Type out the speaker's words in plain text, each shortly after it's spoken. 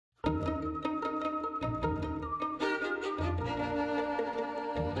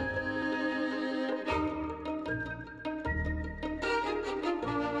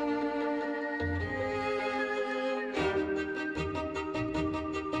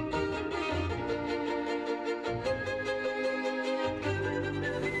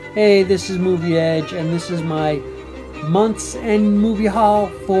Hey, this is Movie Edge, and this is my month's end movie haul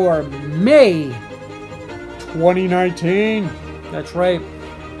for May 2019. That's right.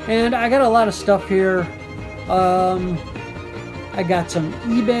 And I got a lot of stuff here. I got some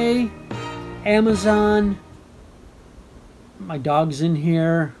eBay, Amazon. My dog's in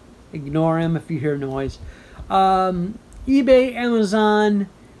here. Ignore him if you hear noise. eBay, Amazon,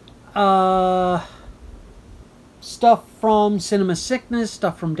 stuff from Cinema Sickness,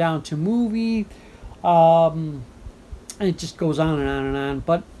 stuff from Down to Movie, and it just goes on and on and on.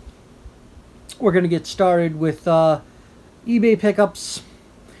 But we're going to get started with eBay pickups.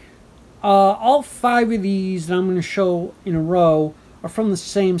 All 5 of these that I'm going to show in a row are from the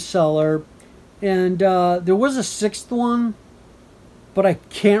same seller, and there was a 6th one, but I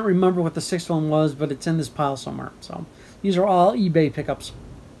can't remember what the 6th one was, but it's in this pile somewhere. So these are all eBay pickups.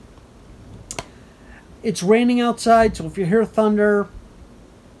 It's raining outside, so if you hear thunder,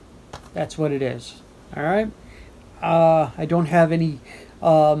 that's what it is. All right. I don't have any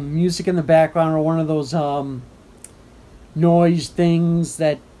music in the background or one of those noise things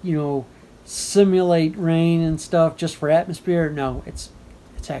that, you know, simulate rain and stuff just for atmosphere. No, it's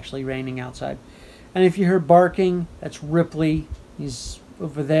actually raining outside. And if you hear barking, that's Ripley. He's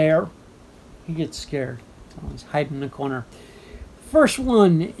over there. He gets scared. So he's hiding in the corner. First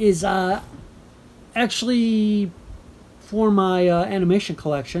one is actually for my animation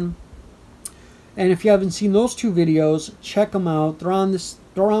collection. And if you haven't seen those 2 videos, check them out. They're on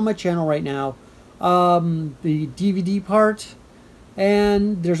my channel right now. The DVD part,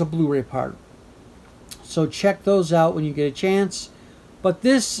 and there's a Blu-ray part. So check those out when you get a chance. But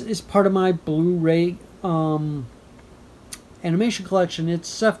this is part of my Blu-ray animation collection. It's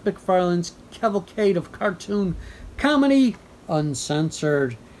Seth MacFarlane's Cavalcade of Cartoon Comedy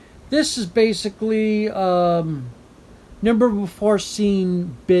Uncensored. This is basically never before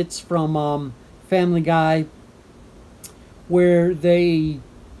seen bits from Family Guy, where they,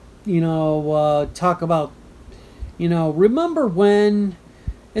 you know, talk about, you know, remember when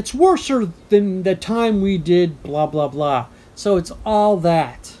it's worse than the time we did blah blah blah. So it's all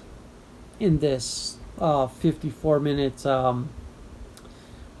that in this 54 minutes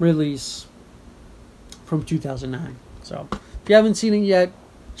release from 2009. So if you haven't seen it yet,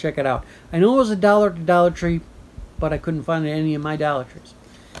 check it out. I know it was $1 at Dollar Tree, but I couldn't find it at any of my Dollar Trees.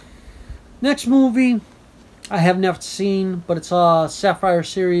 Next movie I have never seen, but it's a Sapphire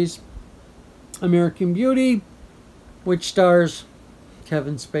series, American Beauty, which stars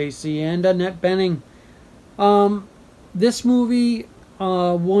Kevin Spacey and Annette Bening. This movie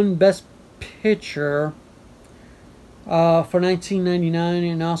won Best Picture for 1999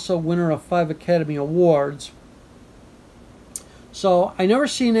 and also winner of 5 Academy Awards. So I never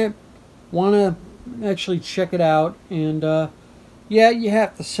seen it. Want to actually check it out. And yeah, you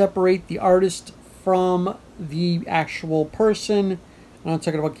have to separate the artist from the actual person. I'm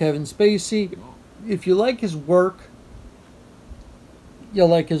talking about Kevin Spacey. If you like his work, you'll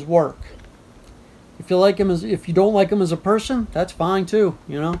like his work. If you like him if you don't like him as a person, that's fine too,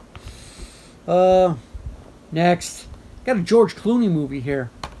 you know. Next, got a George Clooney movie here.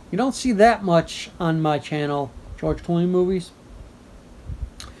 You don't see that much on my channel, George Clooney movies.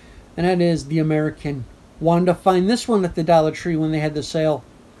 And that is The American. Wanted to find this one at the Dollar Tree when they had the sale.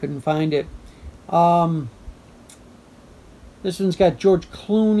 Couldn't find it. This one's got George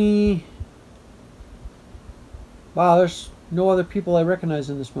Clooney. Wow, there's no other people I recognize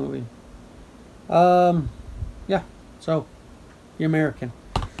in this movie. Yeah, so The American.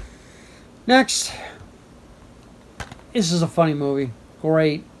 Next, this is a funny movie.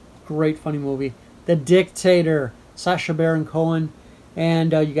 Great funny movie. The Dictator. Sacha Baron Cohen.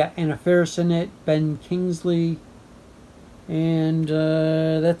 And you got Anna Faris in it, Ben Kingsley, and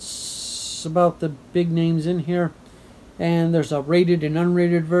that's about the big names in here. And there's a rated and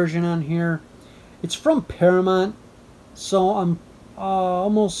unrated version on here. It's from Paramount, so I'm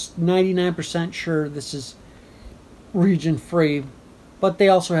almost 99% sure this is region free, but they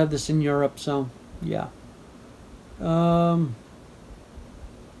also have this in Europe, so yeah.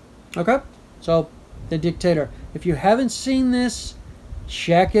 Okay, so The Dictator. If you haven't seen this,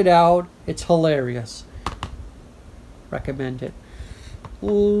 check it out. It's hilarious. Recommend it.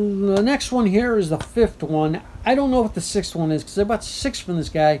 The next one here is the 5th one. I don't know what the 6th one is because I bought 6 from this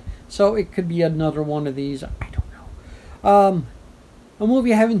guy, so it could be another one of these. I don't know. A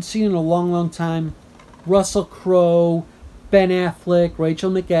movie I haven't seen in a long time. Russell Crowe, Ben Affleck, Rachel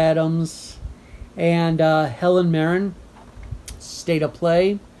McAdams, and Helen Mirren. State of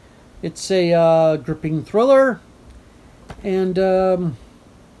Play. It's a gripping thriller. And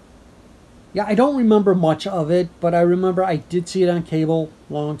Yeah, I don't remember much of it, but I remember I did see it on cable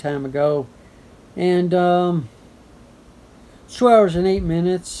a long time ago. And it's 2 hours and 8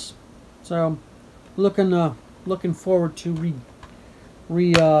 minutes. So looking forward to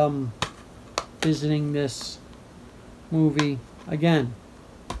visiting this movie again.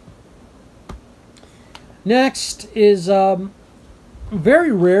 Next is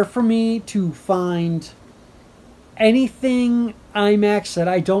very rare for me to find anything IMAX that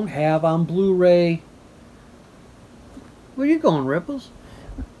I don't have on Blu-ray. Where are you going, Ripples?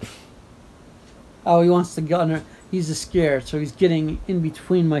 Oh, he wants to go under. He's scared, so he's getting in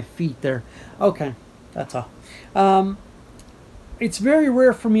between my feet there. Okay, that's all. It's very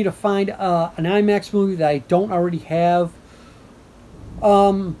rare for me to find an IMAX movie that I don't already have.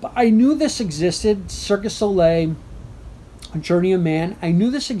 But I knew this existed. Cirque du Soleil, Journey of Man. I knew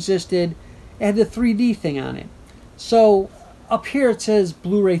this existed. It had the 3D thing on it. So up here it says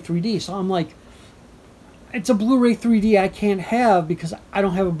Blu-ray 3D. So I'm like, it's a Blu-ray 3D I can't have because I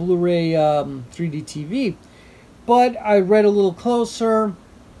don't have a Blu-ray 3D TV. But I read a little closer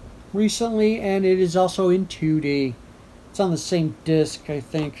recently, and it is also in 2D. It's on the same disc, I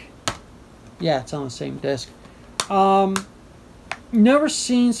think. Yeah, it's on the same disc. Never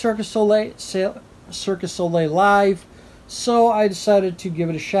seen Cirque du Soleil live, so I decided to give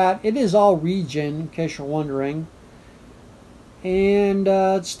it a shot. It is all region, in case you're wondering. And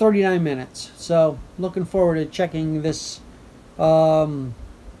it's 39 minutes. So, looking forward to checking this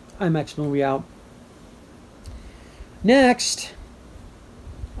IMAX movie out. Next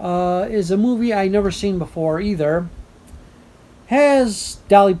is a movie I never seen before either. Has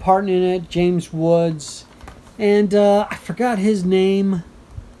Dolly Parton in it, James Woods, and I forgot his name.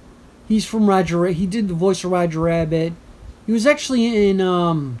 He's from Roger. He did the voice of Roger Rabbit. He was actually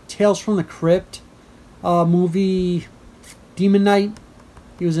in Tales from the Crypt movie, Demon Knight.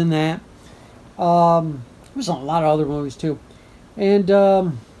 He was in that. He was in a lot of other movies too, and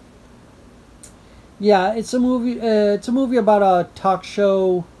yeah, it's a movie. It's a movie about a talk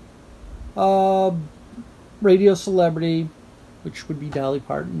show radio celebrity, which would be Dolly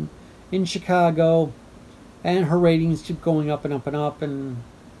Parton, in Chicago, and her ratings keep going up and up and up, and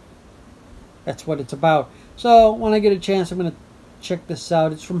that's what it's about. So when I get a chance, I'm going to check this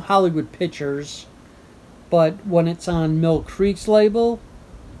out. It's from Hollywood Pictures, but when it's on Mill Creek's label,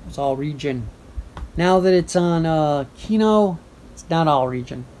 it's all region. Now that it's on Kino, it's not all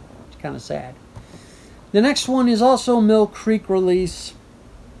region. It's kind of sad. The next one is also a Mill Creek release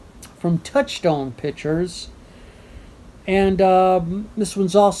from Touchstone Pictures. And this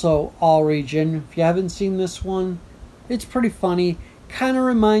one's also all region. If you haven't seen this one, it's pretty funny. Kind of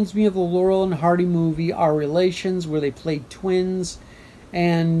reminds me of the Laurel and Hardy movie, Our Relations, where they played twins.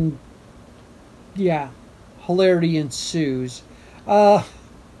 And yeah, hilarity ensues. So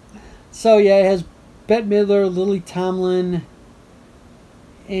yeah, it has Bette Midler, Lily Tomlin,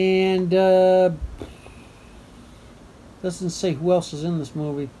 and doesn't say who else is in this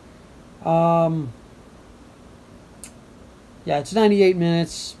movie. Yeah, it's 98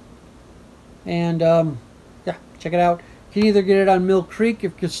 minutes, and yeah, check it out. You can either get it on Mill Creek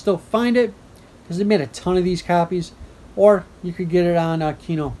if you can still find it, because they made a ton of these copies, or you could get it on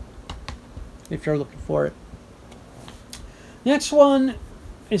Kino if you're looking for it. Next one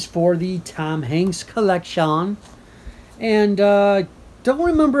is for the Tom Hanks collection, and don't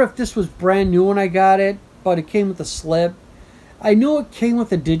remember if this was brand new when I got it, but it came with a slip. I know it came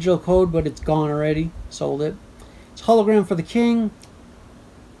with a digital code, but it's gone already. Sold it. It's Hologram for the King.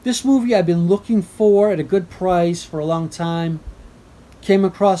 This movie I've been looking for at a good price for a long time. Came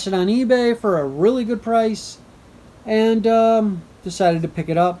across it on eBay for a really good price, and decided to pick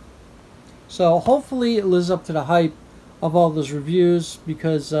it up. So hopefully it lives up to the hype of all those reviews,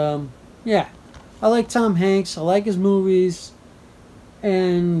 because yeah, I like Tom Hanks. I like his movies,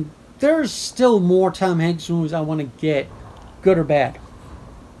 and there's still more Tom Hanks movies I want to get, good or bad.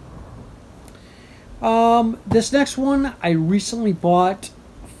 This next one I recently bought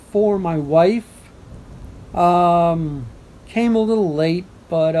for my wife. Came a little late,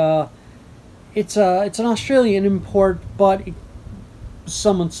 but it's an Australian import, but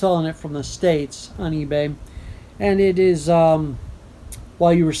someone's selling it from the States on eBay, and it is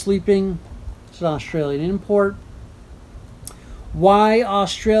While You Were Sleeping. It's an Australian import. Why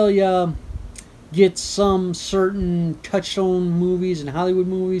Australia gets some certain Touchstone movies and Hollywood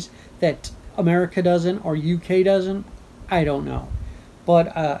movies that America doesn't or UK doesn't, I don't know.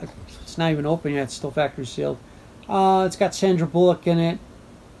 But it's not even open yet. It's still factory sealed. It's got Sandra Bullock in it.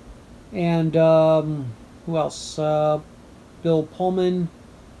 And who else? Bill Pullman.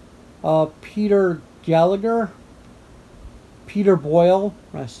 Peter Gallagher. Peter Boyle.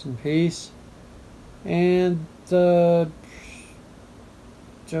 Rest in peace. And don't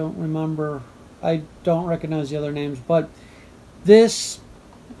remember. I don't recognize the other names, but this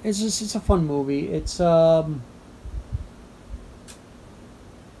is just, it's a fun movie. It's I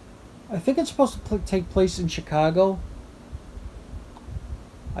think it's supposed to take place in Chicago.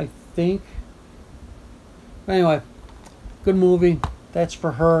 I think. But anyway, good movie. That's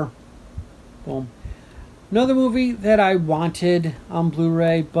for her. Boom. Another movie that I wanted on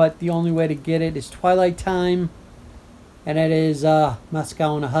Blu-ray, but the only way to get it is Twilight Time, and it is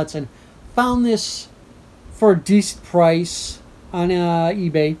Moscow on the Hudson. Found this for a decent price on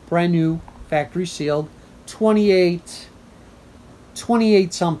eBay, brand new, factory sealed, 28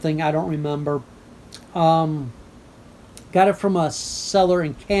 something, I don't remember. Got it from a seller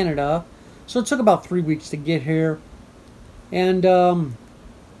in Canada, so it took about 3 weeks to get here. And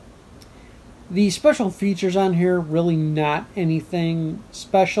the special features on here, really not anything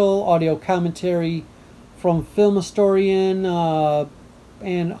special. Audio commentary from Film Historian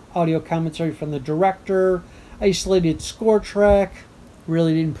and audio commentary from the director. Isolated score track.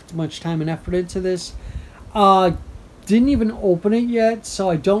 Really didn't put much time and effort into this. Didn't even open it yet, so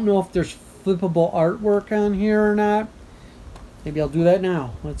I don't know if there's flippable artwork on here or not. Maybe I'll do that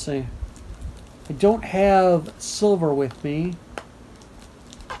now. Let's see. I don't have silver with me.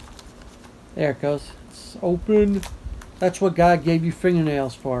 There it goes. It's open. That's what God gave you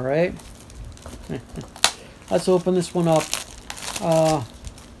fingernails for, right? Let's open this one up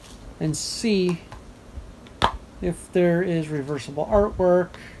and see if there is reversible artwork.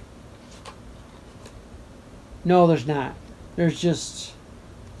 No, there's not. There's just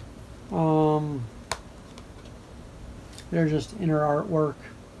inner artwork.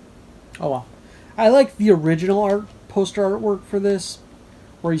 Oh well. I like the original poster artwork for this,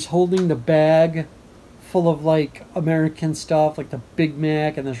 where he's holding the bag full of like American stuff, like the Big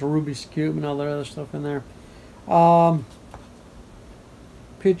Mac and there's a Rubik's Cube and all that other stuff in there.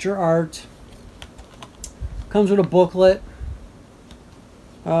 Picture art. Comes with a booklet.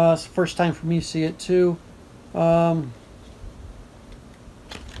 It's the first time for me to see it too. Got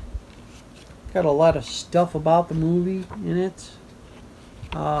a lot of stuff about the movie in it.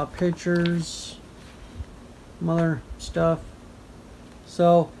 Pictures, some other stuff.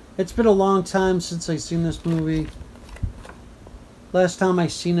 So it's been a long time since I've seen this movie. Last time I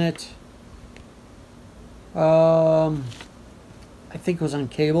seen it, I think it was on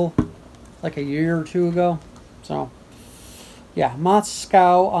cable, like a year or two ago. So yeah,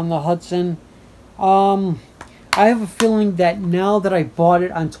 Moscow on the Hudson. I have a feeling that now that I bought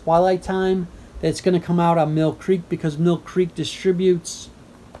it on Twilight Time, that it's going to come out on Mill Creek, because Mill Creek distributes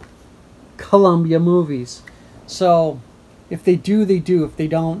Columbia movies. So if they do, they do. If they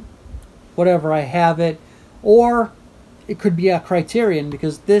don't, whatever, I have it. Or it could be a Criterion,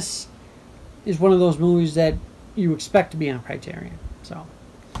 because this is one of those movies that you expect to be on Criterion. So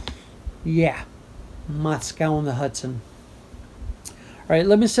yeah, Moscow on the Hudson. All right,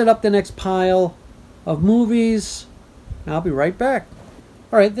 let me set up the next pile of movies, and I'll be right back.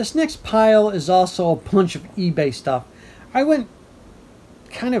 Alright, this next pile is also a bunch of eBay stuff. I went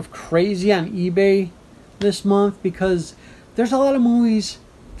kind of crazy on eBay this month because there's a lot of movies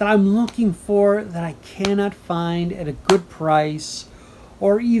that I'm looking for that I cannot find at a good price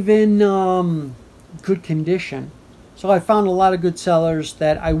or even good condition. So I found a lot of good sellers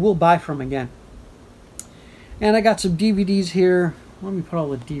that I will buy from again. And I got some DVDs here. Let me put all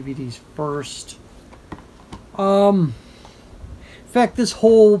the DVDs first. In fact, this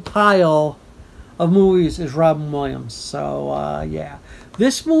whole pile of movies is Robin Williams. So, yeah.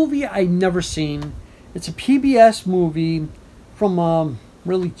 This movie I never seen. It's a PBS movie from a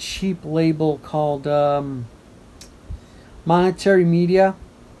really cheap label called Monetary Media.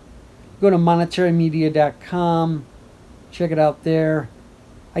 Go to monetarymedia.com. Check it out there.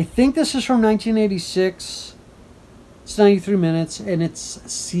 I think this is from 1986. It's 93 minutes, and it's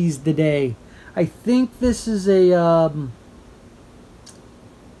Seize the Day. I think this is a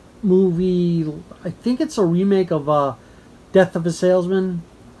movie. I think it's a remake of Death of a Salesman.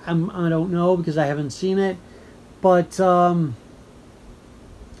 I don't know because I haven't seen it, but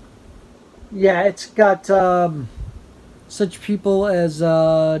yeah, it's got such people as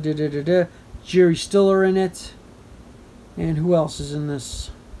Jerry Stiller in it, and who else is in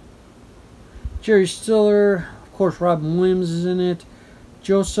this? Jerry Stiller, of course. Robin Williams is in it.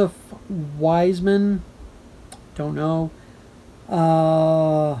 Joseph Wiseman, don't know.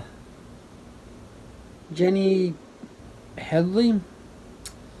 Jenny Headley,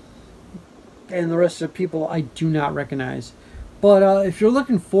 and the rest of the people I do not recognize. But if you're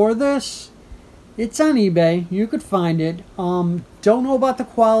looking for this, it's on eBay. You could find it. Don't know about the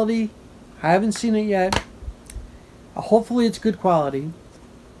quality. I haven't seen it yet. Hopefully it's good quality.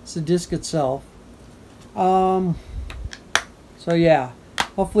 It's the disc itself. So yeah,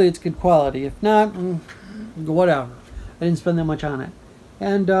 hopefully it's good quality. If not, whatever. I didn't spend that much on it.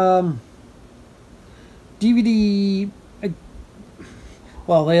 And DVD,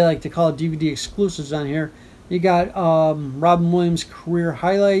 well, they like to call it DVD exclusives on here. You got Robin Williams' career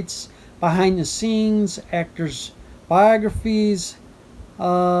highlights, behind the scenes, actors' biographies,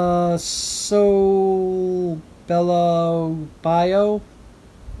 So Bella Bio. I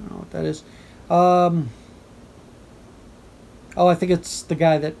don't know what that is. Oh, I think it's the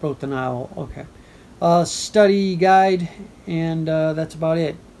guy that wrote the novel. Okay. Study guide, and that's about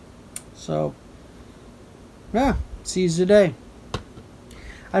it. So, yeah, seize the day.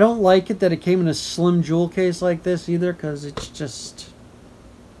 I don't like it that it came in a slim jewel case like this either, because it's just,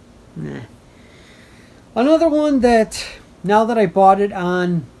 nah. Another one that, now that I bought it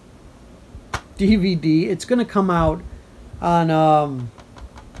on DVD, it's going to come out on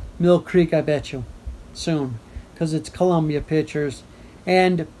Mill Creek, I bet you, soon, because it's Columbia Pictures.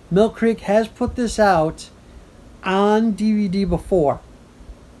 And Mill Creek has put this out on DVD before,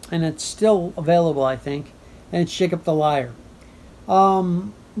 and it's still available, I think, and it's Jacob the Liar.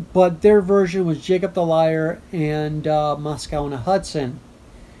 But their version was Jacob the Liar and Moscow on the Hudson.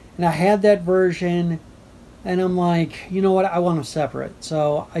 And I had that version, and I'm like, you know what, I want them separate.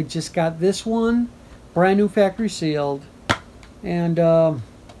 So I just got this one, brand new factory sealed, and there's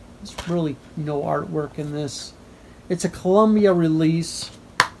really no artwork in this. It's a Columbia release.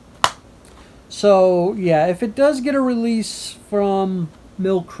 So yeah, if it does get a release from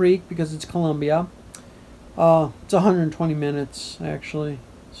Mill Creek, because it's Columbia, it's 120 minutes actually.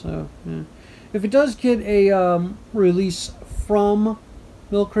 So yeah. If it does get a release from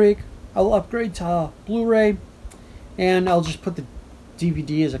Mill Creek, I'll upgrade to Blu-ray, and I'll just put the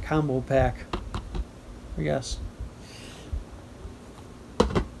DVD as a combo pack, I guess.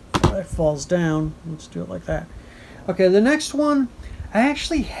 That falls down. Let's do it like that. Okay, the next one, I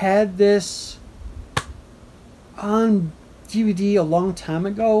actually had this on DVD a long time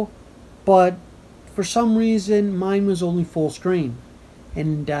ago, but for some reason mine was only full screen,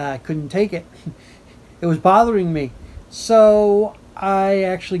 and I couldn't take it. It was bothering me, so I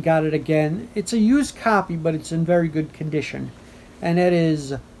actually got it again. It's a used copy, but it's in very good condition, and that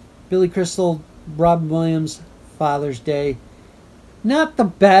is Billy Crystal, Robin Williams, Father's Day. Not the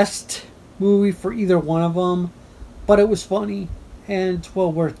best movie for either one of them, but it was funny, and it's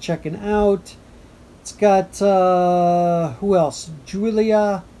well worth checking out. It's got, who else?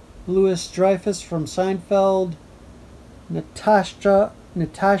 Julia Louis-Dreyfus from Seinfeld, Natasha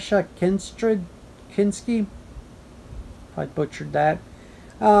Kinski, if I butchered that.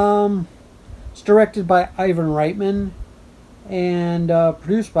 It's directed by Ivan Reitman, and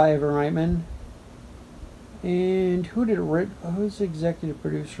produced by Ivan Reitman. And who's the executive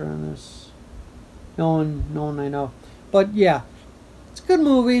producer on this? No one I know. But yeah, it's a good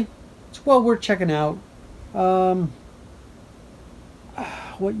movie. It's well worth checking out.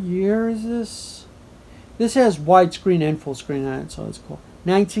 What year is this? This has widescreen and full screen on it, so it's cool.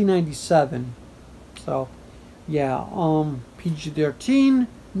 1997. So yeah, PG-13,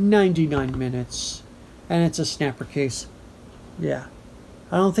 99 minutes, and it's a snapper case. Yeah.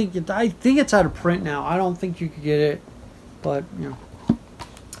 I think it's out of print now. I don't think you could get it, but you know.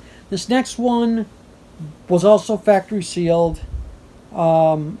 This next one was also factory sealed.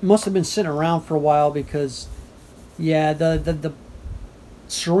 Must have been sitting around for a while because, yeah, the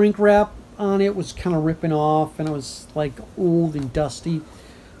shrink wrap on it was kind of ripping off, and it was like old and dusty.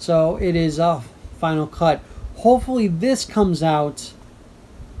 So it is a final cut. Hopefully this comes out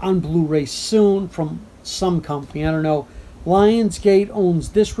on Blu-ray soon from some company. I don't know. Lionsgate owns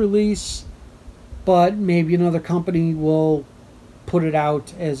this release, but maybe another company will put it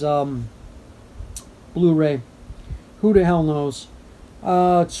out as Blu-ray. Who the hell knows?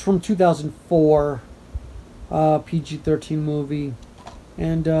 It's from 2004, PG-13 movie,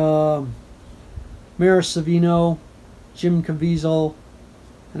 and Mara Sorvino, Jim Caviezel,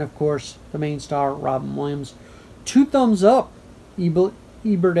 and of course the main star Robin Williams. 2 thumbs up,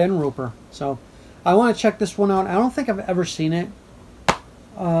 Ebert and Roper. So I want to check this one out. I don't think I've ever seen it.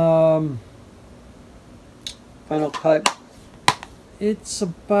 Final cut. It's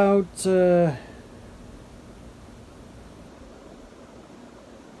about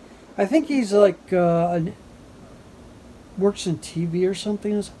I think he's like works in TV or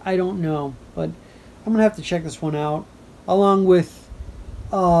something. I don't know, but I'm gonna have to check this one out along with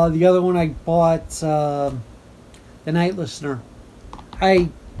the other one I bought, The Night Listener. I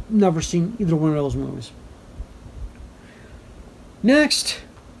never seen either one of those movies. Next,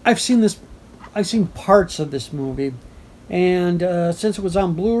 I've seen this I've seen parts of this movie, and since it was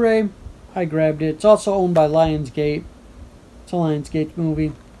on Blu-ray, I grabbed it. It's also owned by Lionsgate. It's a Lionsgate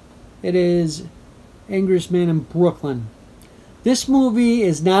movie. It is Angriest Man in Brooklyn. This movie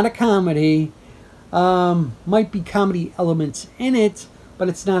is not a comedy. Might be comedy elements in it, but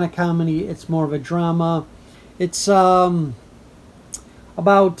it's not a comedy. It's more of a drama. It's about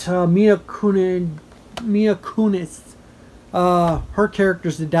Mila Kunis. Her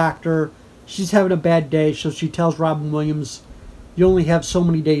character's the doctor. She's having a bad day, so she tells Robin Williams, "You only have so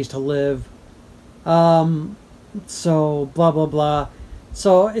many days to live." So blah blah blah.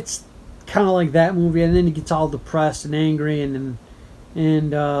 So it's kind of like that movie, and then he gets all depressed and angry and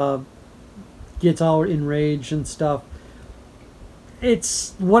gets all enraged and stuff.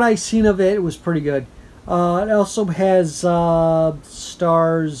 It's what I seen of it. It was pretty good. It also has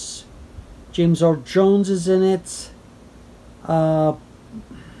stars. James Earl Jones is in it.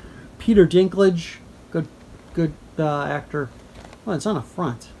 Peter Dinklage, good actor. Oh, it's on the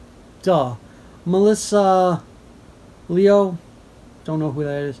front. Duh. Melissa Leo, don't know who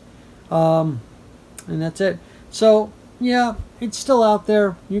that is. And that's it. So yeah, it's still out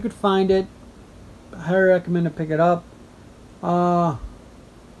there. You could find it. I highly recommend to pick it up. Oh,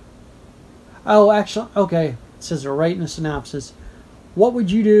 actually, okay. It says it right in the synopsis. What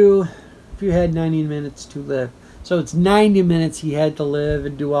would you do if you had 90 minutes to live? So it's 90 minutes he had to live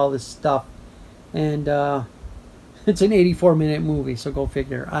and do all this stuff. And it's an 84-minute movie, so go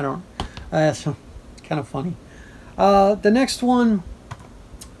figure. I don't... That's kind of funny. The next one...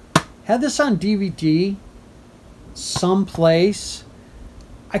 Had this on DVD someplace.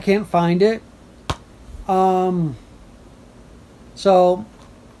 I can't find it. So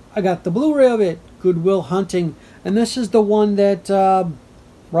I got the Blu-ray of it. Good Will Hunting. And this is the one that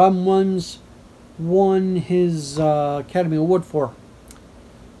Robin Williams won his Academy Award for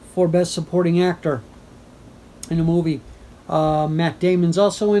Best Supporting Actor in a movie. Matt Damon's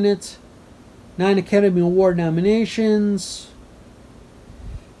also in it. 9 Academy Award nominations.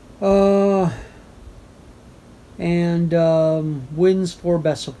 And wins for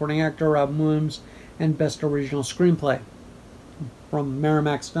Best Supporting Actor, Robin Williams, and Best Original Screenplay from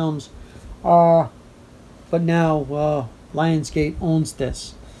Miramax Films. But now Lionsgate owns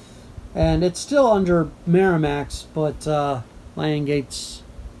this. And it's still under Miramax, but Lionsgate's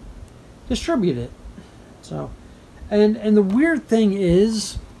distribute it. So, and the weird thing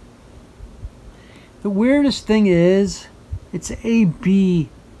is, the weirdest thing is, it's AB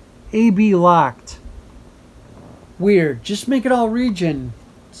locked. Weird. Just make it all region.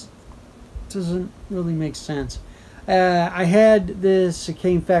 Doesn't really make sense. I had this. It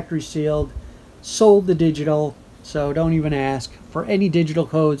came factory sealed. Sold the digital. So don't even ask for any digital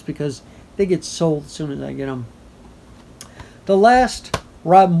codes because they get sold as soon as I get them. The last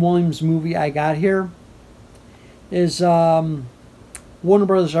Robin Williams movie I got here is Warner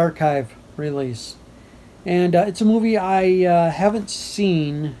Brothers Archive release. And it's a movie I haven't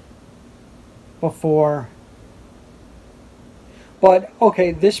seen before. But,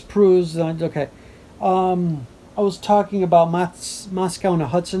 okay, this proves that, okay. I was talking about Moscow and the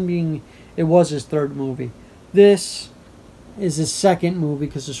Hudson being, it was his third movie. This is his second movie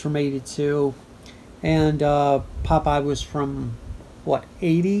because it's from 82. And Popeye was from, what,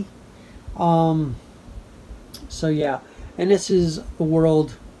 80? So, yeah. And this is The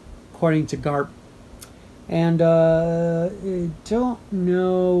World According to Garp. And I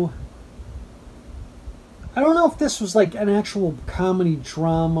don't know if this was like an actual comedy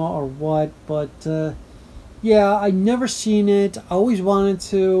drama or what, but yeah, I never seen it. I always wanted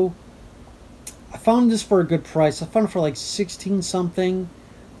to. I found this for a good price. I found it for like 16 something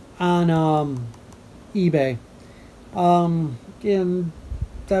on eBay. And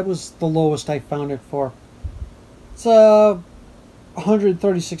that was the lowest I found it for. It's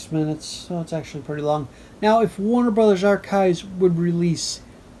 136 minutes, so it's actually pretty long. Now, if Warner Brothers Archives would release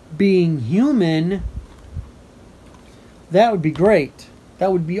Being Human, that would be great.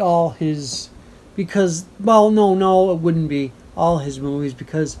 That would be all his, because, well, no, it wouldn't be all his movies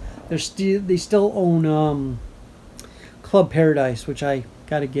because they still own Club Paradise, which I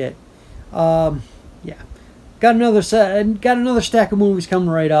gotta get. Yeah, got another stack of movies coming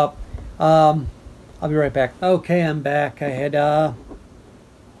right up. I'll be right back. Okay, I'm back. I had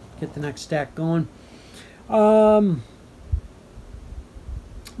get the next stack going.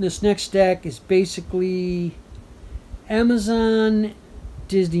 This next stack is basically Amazon,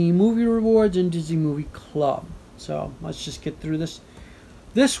 Disney Movie Rewards, and Disney Movie Club. So let's just get through this.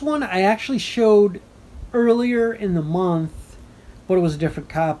 This one I actually showed earlier in the month, but it was a different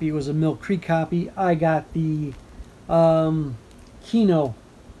copy. It was a Mill Creek copy. I got the Kino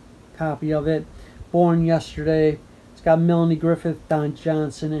copy of it. Born Yesterday. It's got Melanie Griffith, Don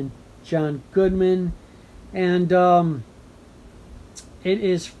Johnson, and John Goodman. And it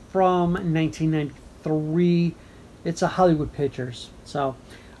is from 1993. It's a Hollywood Pictures. So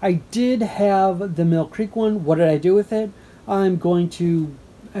I did have the Mill Creek one. What did I do with it? I'm going to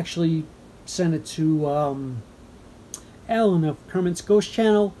actually send it to Alan of Kermit's Ghost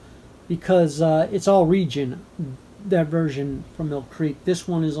Channel, because it's all region, that version from Mill Creek. This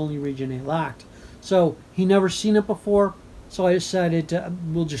one is only region A locked. So he never seen it before, so I decided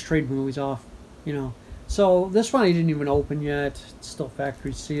we'll just trade movies off, you know. So this one I didn't even open yet. It's still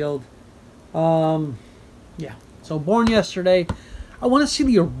factory sealed. Yeah. So Born Yesterday. I want to see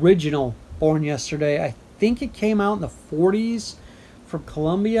the original Born Yesterday. I think it came out in the 40s from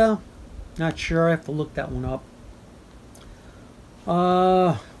Columbia. Not sure. I have to look that one up.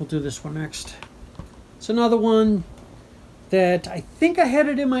 We'll do this one next. It's another one that I think I had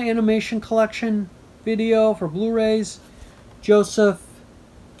it in my animation collection video for Blu-rays. Joseph,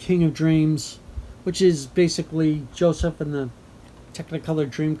 King of Dreams, which is basically Joseph in the Technicolor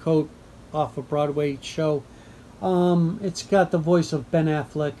Dreamcoat off a Broadway show. It's got the voice of Ben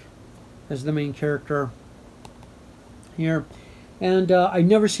Affleck as the main character here. And I've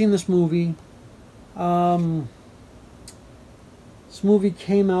never seen this movie. This movie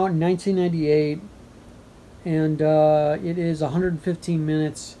came out in 1998, and it is 115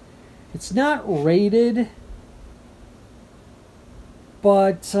 minutes. It's not rated,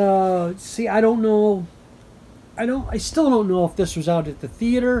 but see, I don't know. I still don't know if this was out at the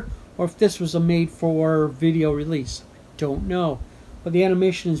theater or if this was a made-for-video release. I don't know, but the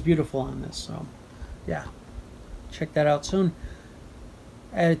animation is beautiful on this. So, yeah, check that out soon.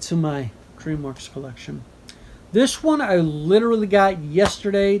 Add it to my DreamWorks collection. This one I literally got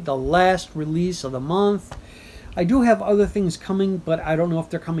yesterday, the last release of the month. I do have other things coming, but I don't know if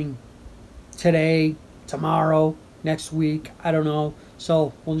they're coming today, tomorrow, next week. I don't know.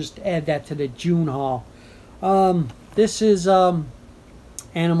 So we'll just add that to the June haul. This is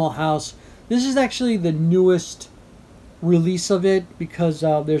Animal House. This is actually the newest release of it, because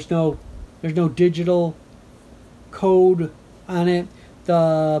there's no digital code on it.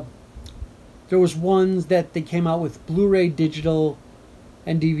 There was ones that they came out with Blu-ray, digital,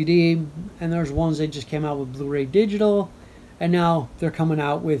 and DVD, and there's ones that just came out with Blu-ray, digital, and now they're coming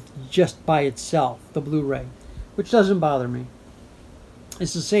out with just by itself, the Blu-ray, which doesn't bother me.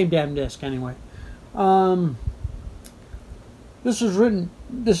 It's the same damn disc anyway. This was written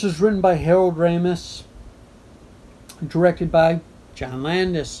by Harold Ramis, directed by John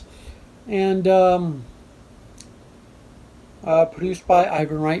Landis, and produced by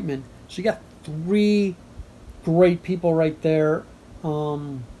Ivan Reitman. So you got 3 great people right there.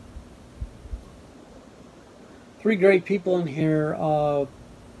 3 great people in here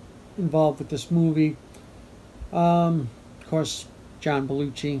involved with this movie. Of course, John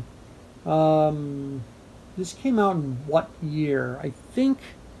Belushi. This came out in what year? I think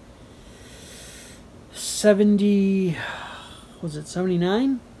 70. Was it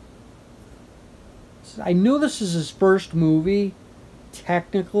 79? I know this is his first movie,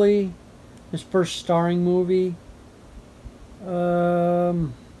 technically. His first starring movie.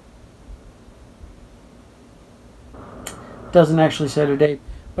 Doesn't actually say the date,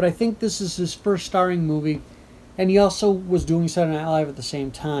 but I think this is his first starring movie, and he also was doing Saturday Night Live at the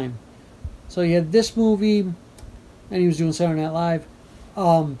same time. So he had this movie, and he was doing Saturday Night Live.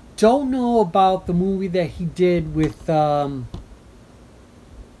 Don't know about the movie that he did with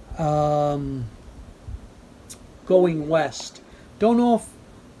Going West. Don't know if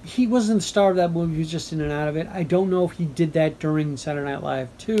he wasn't the star of that movie. He was just in and out of it. I don't know if he did that during Saturday Night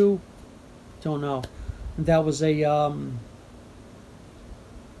Live too. Don't know. That was a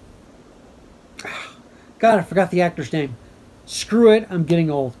God, I forgot the actor's name. Screw it, I'm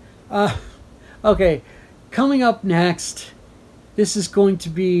getting old. Okay, coming up next, this is going to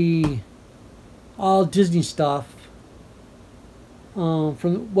be all Disney stuff. From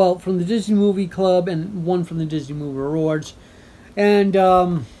the Disney Movie Club, and one from the Disney Movie Rewards. And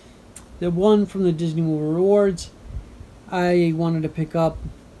the one from the Disney Movie Rewards I wanted to pick up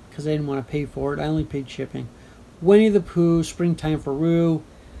because I didn't want to pay for it. I only paid shipping. Winnie the Pooh, Springtime for Roo.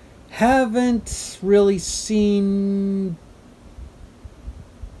 Haven't really seen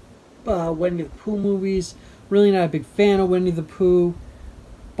Winnie the Pooh movies. Really not a big fan of Winnie the Pooh.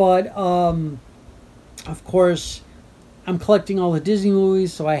 But, of course, I'm collecting all the Disney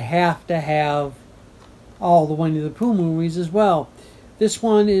movies, so I have to have all the Winnie the Pooh movies as well. This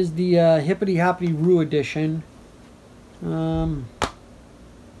one is the Hippity Hoppity Roo edition.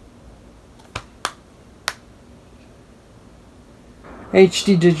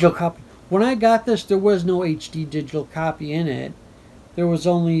 HD digital copy. When I got this, there was no HD digital copy in it. There was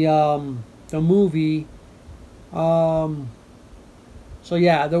only the movie. So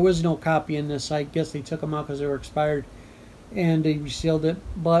yeah, there was no copy in this. I guess they took them out because they were expired, and they resealed it.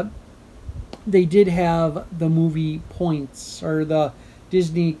 But they did have the movie points, or the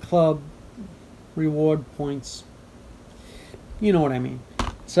Disney Club reward points. You know what I mean.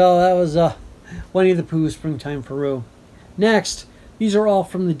 So that was Winnie the Pooh Springtime for Roo. Next, these are all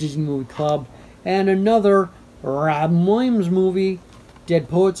from the Disney Movie Club. And another Robin Williams movie, Dead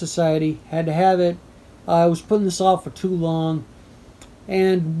Poet Society. Had to have it. I was putting this off for too long.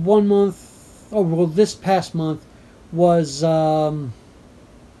 And 1 month, oh well, this past month was buy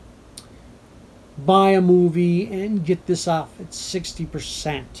a movie and get this off. It's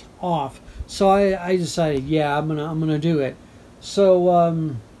 60% off. So I decided, yeah, I'm gonna do it.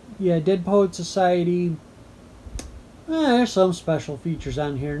 So yeah, Dead Poet Society. There's some special features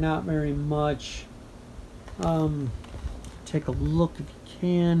on here, not very much. Take a look if you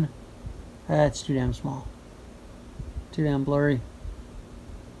can. That's too damn small. Too damn blurry.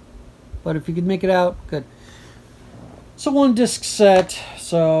 But if you could make it out, good. It's a 1-disc set,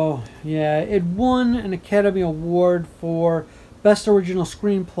 so yeah, it won an Academy Award for Best Original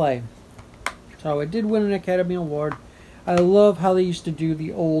Screenplay. So it did win an Academy Award. I love how they used to do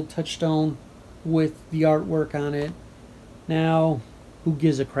the old Touchstone with the artwork on it. Now, who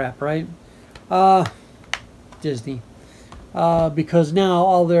gives a crap, right? Disney. Because now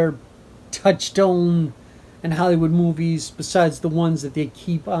all their Touchstone and Hollywood movies, besides the ones that they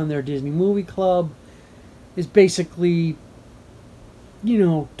keep on their Disney Movie Club, is basically, you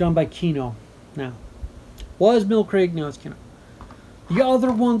know, done by Kino now. Was Mill Craig, now it's Kino. The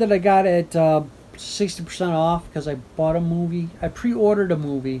other one that I got at 60% off because I bought a movie. I pre-ordered a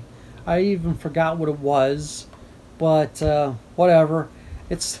movie. I even forgot what it was. But whatever.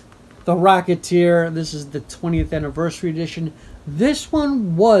 It's The Rocketeer. This is the 20th anniversary edition. This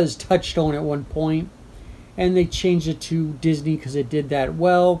one was Touchstone at one point. And they changed it to Disney because it did that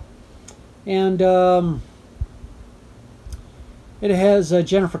well. And it has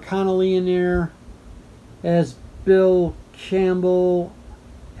Jennifer Connelly in there. It has Bill Campbell,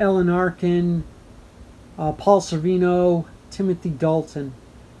 Ellen Arkin, Paul Sorvino, Timothy Dalton.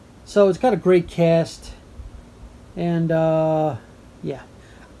 So it's got a great cast. And yeah.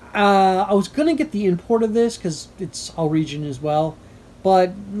 I was going to get the import of this because it's all region as well. But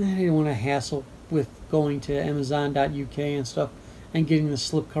I didn't want to hassle with going to Amazon.uk and stuff and getting the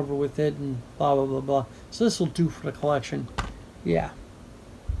slipcover with it and blah, blah, blah, blah. So this will do for the collection. Yeah.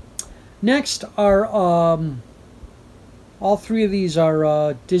 Next are, all three of these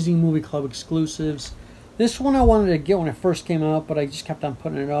are Disney Movie Club exclusives. This one I wanted to get when it first came out, but I just kept on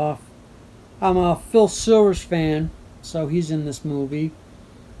putting it off. I'm a Phil Silvers fan, so he's in this movie.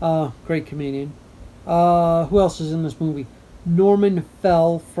 Great comedian. Who else is in this movie? Norman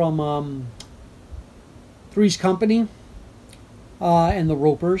Fell from Three's Company and The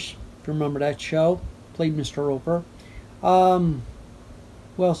Ropers, if you remember that show. Played Mr. Roper. Who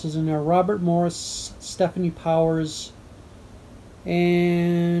else is in there? Robert Morris, Stephanie Powers,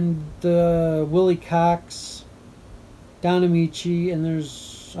 and Willie Cox, Don Amici, and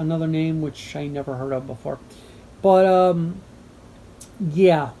there's another name which I never heard of before. But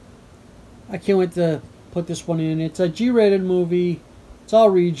yeah, I can't wait to put this one in. It's a G-rated movie. It's all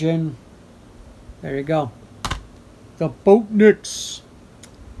region. There you go. The Boatniks.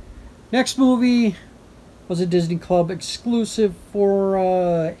 Next movie was a Disney Club exclusive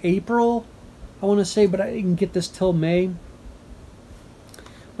for April, I want to say, but I didn't get this till May.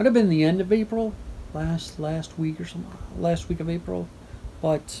 Might have been the end of April, last week or something, last week of April,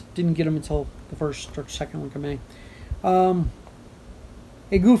 but didn't get them until the first or second week of May.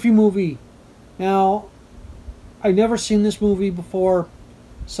 A Goofy movie. Now, I've never seen this movie before,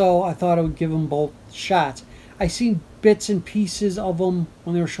 so I thought I would give them both shots. I seen bits and pieces of them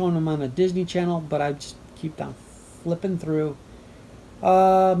when they were showing them on the Disney Channel, but I just keep on flipping through.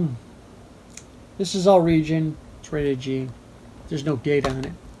 This is all region. It's rated G. There's no date on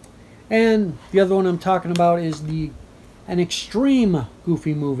it. And the other one I'm talking about is an extreme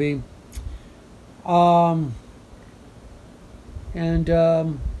Goofy movie.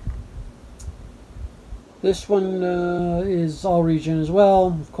 This one is all region as well,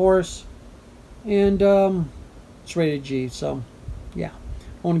 of course. And it's rated G, so yeah.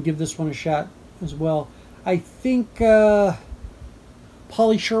 I want to give this one a shot as well. I think Pauly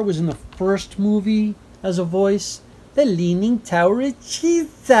Shore was in the first movie as a voice. The Leaning Tower of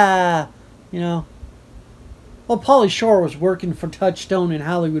Pisa. You know. Well, Pauly Shore was working for Touchstone in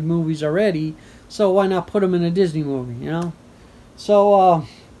Hollywood movies already, so why not put him in a Disney movie, you know? So,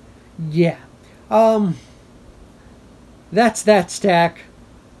 yeah. That's that stack.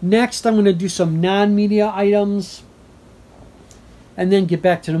 Next, I'm going to do some non-media items. And then get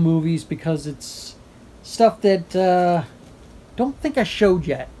back to the movies because it's stuff that don't think I showed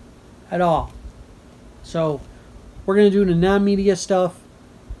yet at all. So, we're going to do the non-media stuff,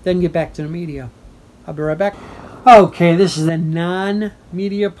 then get back to the media. I'll be right back. Okay, this is the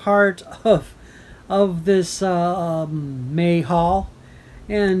non-media part of this May haul.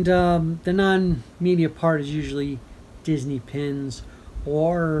 And the non-media part is usually Disney pins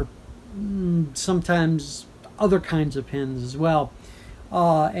or sometimes other kinds of pins as well.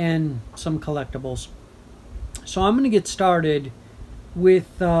 And some collectibles. So I'm going to get started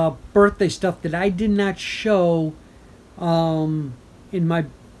with birthday stuff that I did not show in my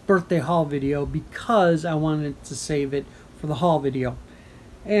birthday haul video because I wanted to save it for the haul video.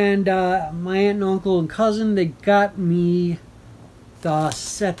 And my aunt and uncle and cousin, they got me the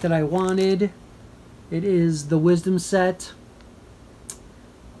set that I wanted. It is the Wisdom set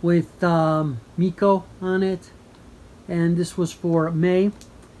with Miko on it. And this was for May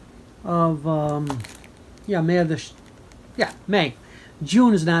of, May.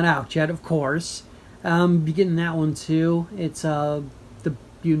 June is not out yet, of course. Be getting that one too. It's the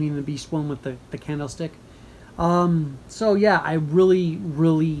Beauty and the Beast one with the candlestick. So yeah, I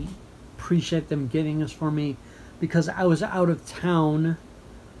really appreciate them getting this for me because I was out of town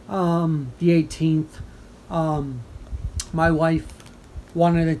the 18th. My wife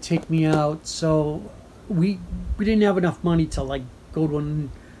wanted to take me out, so we didn't have enough money to like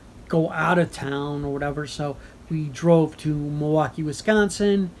go out of town or whatever, so we drove to Milwaukee,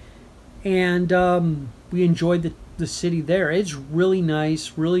 Wisconsin, and we enjoyed the city there. It's really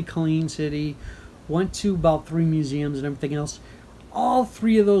nice, really clean city. Went to about 3 museums and everything else. All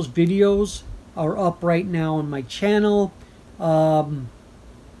 3 of those videos are up right now on my channel. They're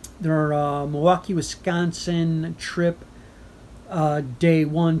Milwaukee, Wisconsin trip, day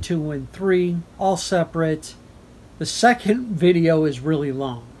 1, 2, and 3, all separate. The second video is really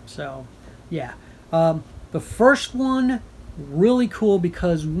long, so yeah. The first one, really cool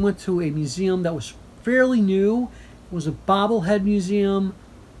because we went to a museum that was fairly new. It was a bobblehead museum,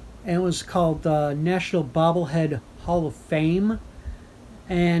 and it was called the National Bobblehead Hall of Fame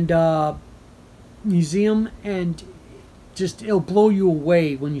and museum, and just it'll blow you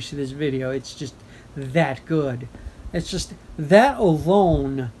away when you see this video. It's just that good. It's just that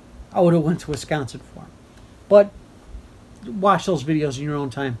alone I would have went to Wisconsin for. But watch those videos in your own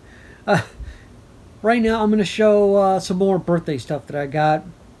time. Right now I'm going to show some more birthday stuff that I got.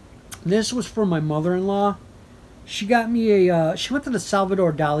 This was for my mother-in-law. She got me a she went to the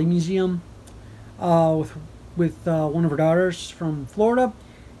Salvador Dali Museum with one of her daughters from Florida,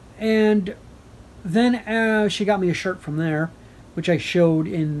 and then she got me a shirt from there, which I showed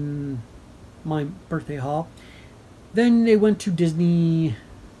in my birthday haul. Then they went to Disney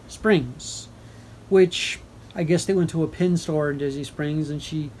Springs, which I guess they went to a pin store in Disney Springs, and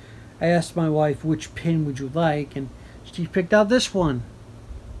I asked my wife, which pin would you like, and she picked out this one,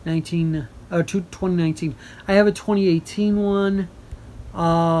 2019. I have a 2018 one,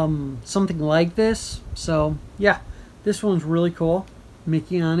 something like this. So yeah, this one's really cool,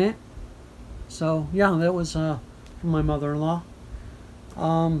 Mickey on it. So yeah, that was from my mother-in-law.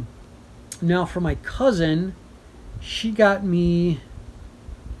 Now for my cousin, she got me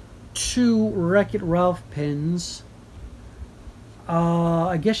 2 Wreck-It Ralph pins.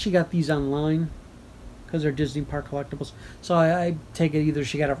 I guess she got these online because they're Disney Park collectibles. So I take it either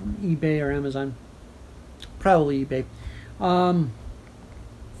she got it from eBay or Amazon. Probably eBay. From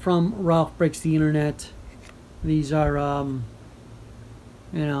Ralph Breaks the Internet. These are,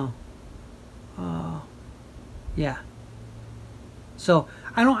 yeah. So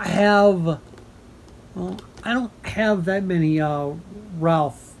I don't have that many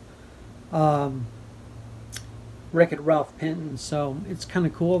Ralph Wreck-It Ralph pins, so it's kind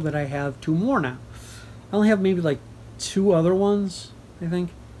of cool that I have 2 more now. I only have maybe like 2 other ones, I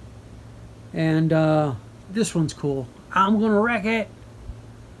think. And this one's cool. I'm gonna wreck it.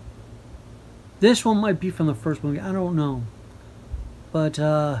 This one might be from the first movie. I don't know. But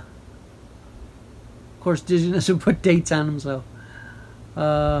of course Disney doesn't put dates on them, so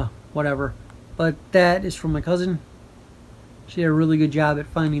whatever. But that is from my cousin. She did a really good job at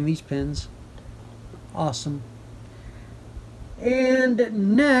finding these pins. Awesome.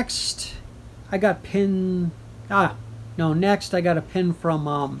 And next, I got next I got a pin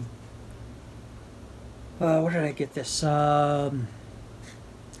from, where did I get this? eBay.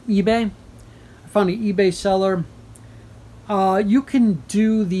 I found an eBay seller. You can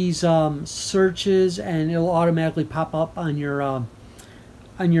do these searches, and it'll automatically pop up on your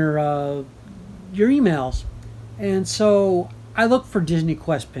emails. And so I look for Disney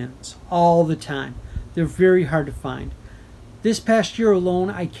Quest pins all the time. They're very hard to find. This past year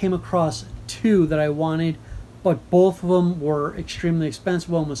alone, I came across 2 that I wanted, but both of them were extremely expensive.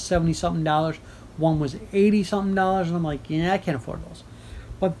 One was $70-something, one was $80-something, and I'm like, yeah, I can't afford those.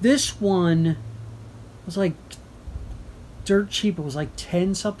 But this one was like dirt cheap. It was like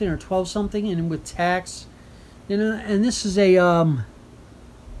 10-something or 12-something, and with tax, you know. And this is a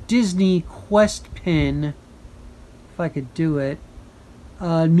Disney Quest pin, if I could do it,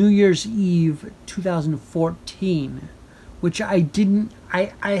 New Year's Eve 2014, which I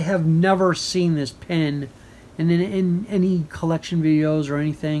have never seen this pin in any collection videos or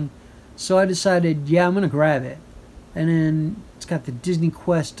anything. So I decided, yeah, I'm gonna grab it. And then it's got the Disney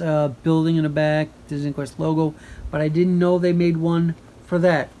Quest building in the back, Disney Quest logo, but I didn't know they made one for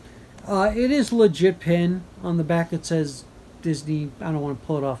that. It is a legit pin. On the back it says Disney. I don't want to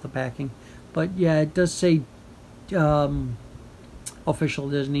pull it off the packing, but yeah, it does say official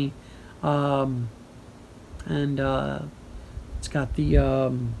Disney, and it's got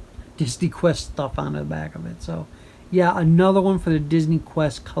the Disney Quest stuff on the back of it. So yeah, another one for the Disney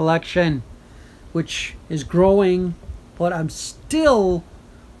Quest collection, which is growing, but I'm still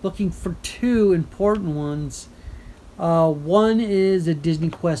looking for 2 important ones. One is a Disney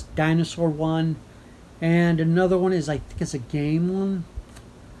Quest dinosaur one, and another one is, I think it's a game one.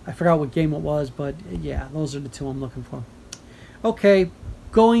 I forgot what game it was, but yeah, those are the 2 I'm looking for. Okay,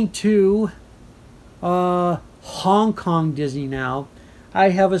 going to Hong Kong Disney now. I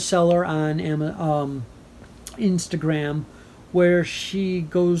have a seller on Instagram where she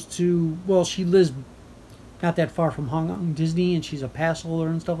goes to, well, she lives not that far from Hong Kong Disney, and she's a pass holder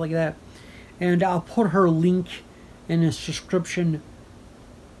and stuff like that. And I'll put her link in the subscription.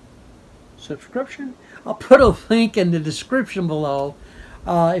 I'll put a link in the description below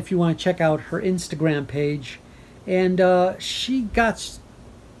if you want to check out her Instagram page. And she got.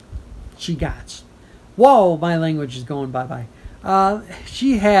 Whoa, my language is going bye-bye.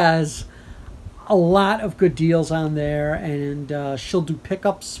 She has a lot of good deals on there, and she'll do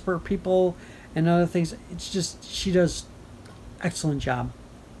pickups for people and other things. It's just, she does excellent job.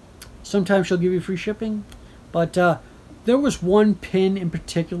 Sometimes she'll give you free shipping, but there was one pin in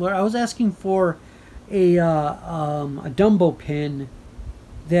particular. I was asking for a Dumbo pin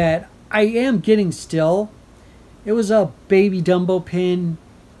that I am getting still. It was a baby Dumbo pin.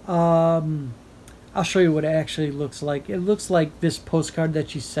 I'll show you what it actually looks like. It looks like this postcard that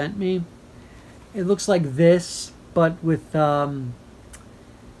she sent me. It looks like this, but with Dumbo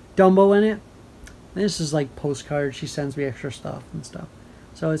in it. This is like postcard. She sends me extra stuff and stuff.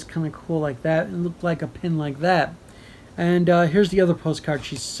 So it's kind of cool like that. It looked like a pin like that. And here's the other postcard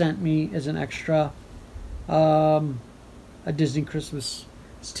she sent me as an extra. A Disney Christmas.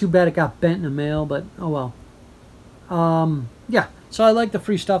 It's too bad it got bent in the mail, but oh well. Yeah, so I like the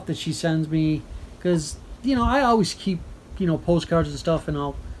free stuff that she sends me, because, you know, I always keep, you know, postcards and stuff, and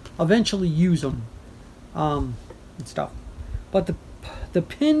I'll eventually use them and stuff. But the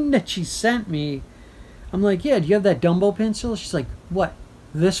pin that she sent me, I'm like, yeah, do you have that Dumbo pin still? She's like, what,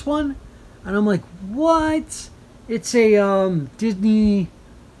 this one? And I'm like, what? It's a Disney,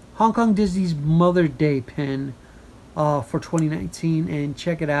 Hong Kong Disney's Mother's Day pin for 2019, and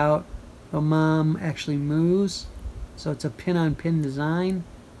check it out. The mom actually moves. So it's a pin-on-pin design,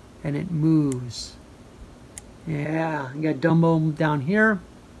 and it moves. Yeah, you got Dumbo down here.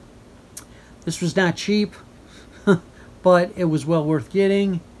 This was not cheap, but it was well worth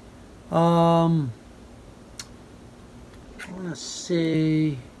getting. I want to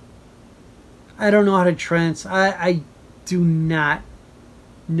see. I don't know how to I do not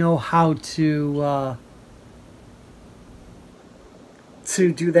know how to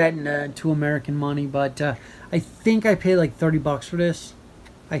do that into American money, but I think I paid like 30 bucks for this.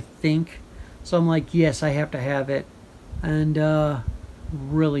 I think. So I'm like, yes, I have to have it. And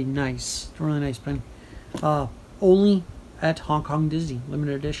really nice. Really nice pen. Only at Hong Kong Disney,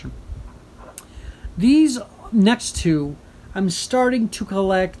 limited edition. These next 2, I'm starting to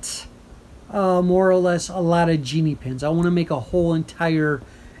collect more or less a lot of Genie pins. I want to make a whole entire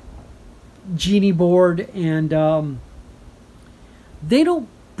Genie board, and they don't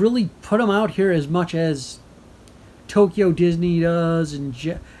really put them out here as much as Tokyo Disney does, and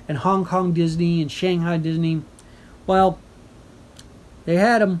Hong Kong Disney, and Shanghai Disney. Well, they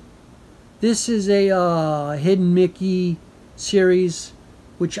had them. This is a Hidden Mickey series,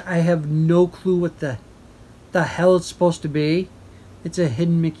 which I have no clue what the hell it's supposed to be. It's a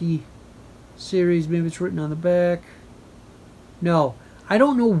Hidden Mickey series. Maybe it's written on the back. No. I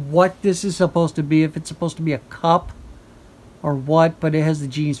don't know what this is supposed to be, if it's supposed to be a cup or what, but it has the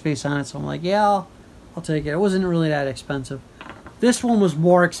genie's face on it, so I'm like, yeah, I'll take it. It wasn't really that expensive. This one was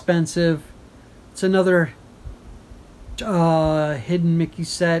more expensive. It's another hidden Mickey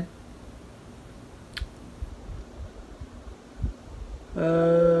set.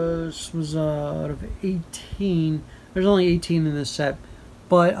 This was out of 18. There's only 18 in this set,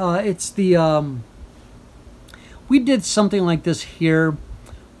 but it's the we did something like this here,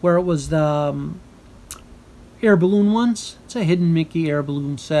 where it was the air balloon ones. It's a hidden Mickey air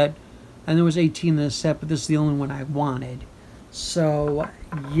balloon set, and there was 18 in this set, but this is the only one I wanted. So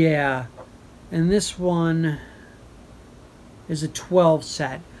yeah, and this one is a 12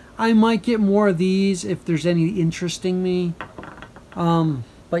 set. I might get more of these if there's any interesting me.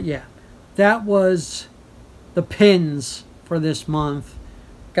 But yeah, that was the pins for this month.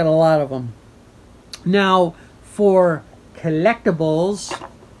 Got a lot of them. Now, for collectibles,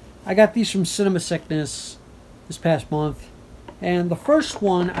 I got these from Cinema Sickness this past month. And the first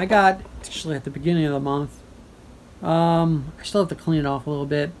one I got actually at the beginning of the month. I still have to clean it off a little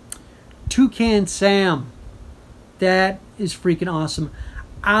bit. Toucan Sam. That is freaking awesome.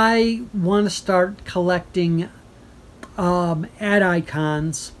 I want to start collecting ad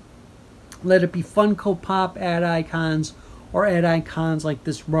icons. Let it be Funko Pop ad icons or ad icons like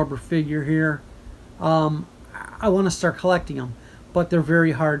this rubber figure here. I want to start collecting them, but they're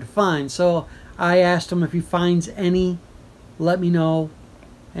very hard to find. So I asked him if he finds any, let me know.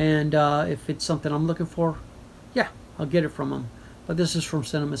 And if it's something I'm looking for, yeah, I'll get it from him. But this is from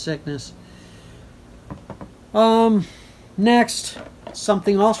Cinema Sickness. Next,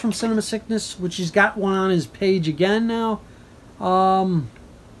 something else from Cinema Sickness, which he's got one on his page again now,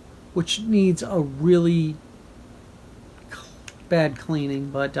 which needs a really bad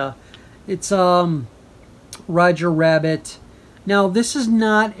cleaning, but it's Roger Rabbit. Now, this is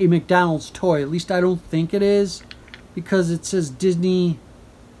not a McDonald's toy, at least I don't think it is, because it says Disney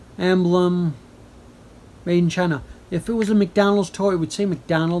emblem made in China. If it was a McDonald's toy, it would say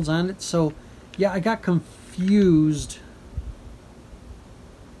McDonald's on it. So yeah, I got confused.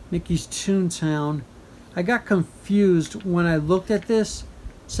 Mickey's Toontown. I got confused when I looked at this.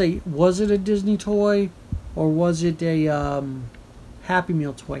 Say, was it a Disney toy or was it a Happy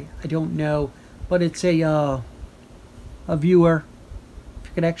Meal toy? I don't know, but it's a viewer. If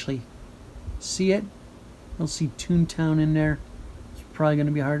you could actually see it, you'll see Toontown in there. It's probably going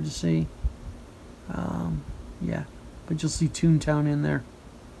to be hard to see. Yeah, but you'll see Toontown in there.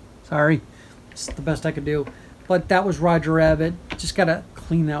 Sorry, it's the best I could do. But that was Roger Rabbit. Just gotta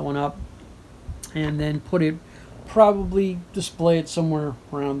clean that one up and then put it, probably display it somewhere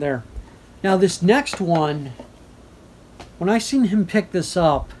around there. Now this next one, when I seen him pick this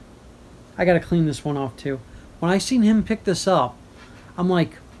up, I gotta clean this one off too. When I seen him pick this up, I'm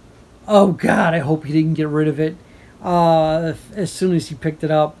like, oh God, I hope he didn't get rid of it. As soon as he picked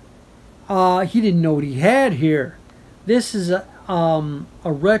it up, he didn't know what he had here. This is a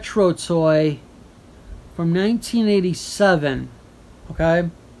retro toy from 1987, okay?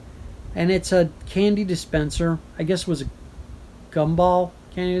 And it's a candy dispenser. I guess it was a gumball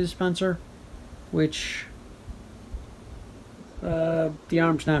candy dispenser, which the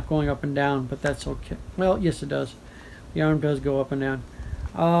arm's not going up and down, but that's okay. Well, yes it does. The arm does go up and down.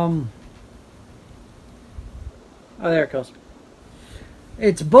 Oh, there it goes.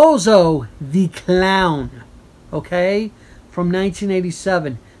 It's Bozo the Clown, okay, from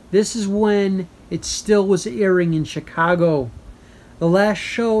 1987. This is when it still was airing in Chicago. The last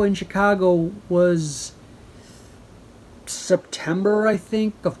show in Chicago was September, I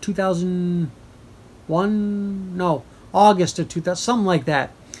think, of 2001. No, August of 2000, something like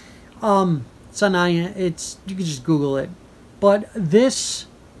that. It's on it's, you can just Google it. But this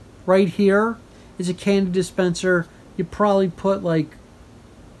right here is a candy dispenser. You probably put like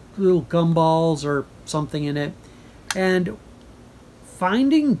little gumballs or something in it. And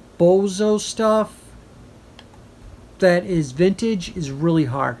finding Bozo stuff that is vintage is really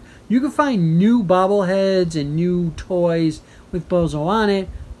hard. You can find new bobbleheads and new toys with Bozo on it,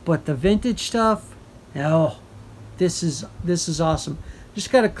 but the vintage stuff, oh, this is awesome.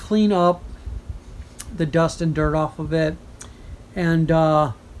 Just got to clean up the dust and dirt off of it, and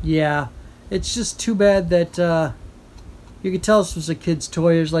yeah, it's just too bad that you could tell this was a kid's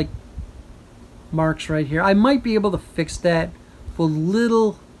toy. There's like marks right here. I might be able to fix that with a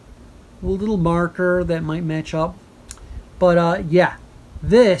little marker that might match up. But yeah,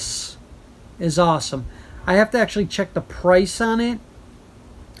 this is awesome. I have to actually check the price on it,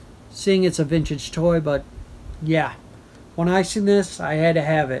 seeing it's a vintage toy, but yeah, when I seen this, I had to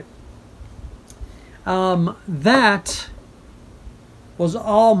have it. That was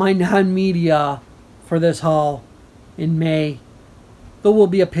all my non-media for this haul in May. There will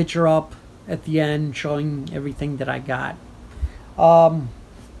be a picture up at the end showing everything that I got.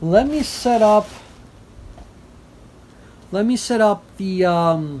 Let me set up the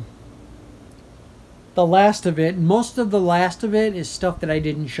last of it. Most of the last of it is stuff that I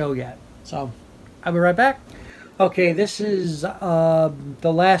didn't show yet. So I'll be right back. Okay, this is the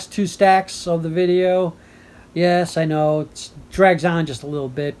last two stacks of the video. Yes, I know it drags on just a little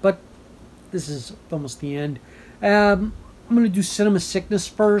bit, but this is almost the end. I'm going to do Cinema Sickness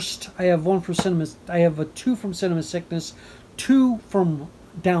first. I have one from Cinema. I have two from Cinema Sickness, two from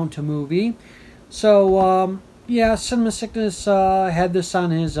Down to Movie. So yeah, Cinema Sickness had this on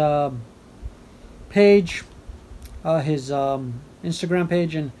his page, his Instagram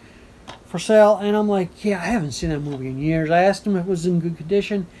page, and for sale. And I'm like, yeah, I haven't seen that movie in years. I asked him if it was in good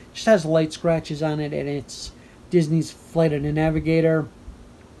condition. It just has light scratches on it, and it's Disney's Flight of the Navigator.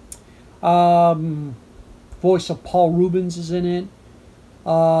 Voice of Paul Rubens is in it.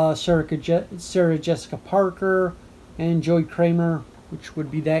 Sarah Jessica Parker and Joey Kramer, which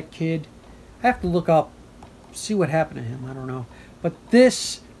would be that kid. I have to look up, see what happened to him. I don't know. But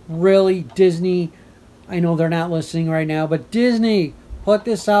this really, Disney, I know they're not listening right now, but Disney, put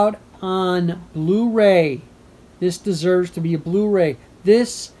this out on Blu-ray. This deserves to be a Blu-ray.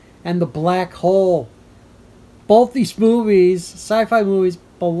 This and The Black Hole. Both these movies, sci-fi movies,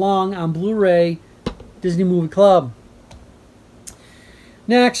 belong on Blu-ray, Disney Movie Club.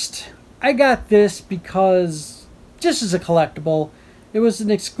 Next, I got this because just as a collectible. It was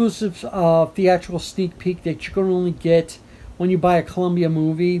an exclusive theatrical sneak peek that you can only get when you buy a Columbia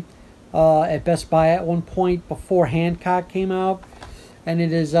movie at Best Buy at one point before Hancock came out. And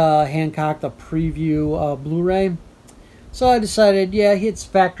it is Hancock, the preview Blu-ray. So I decided, yeah, it's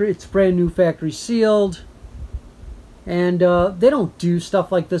brand new, factory sealed. And they don't do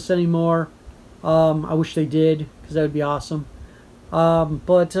stuff like this anymore. I wish they did, because that would be awesome.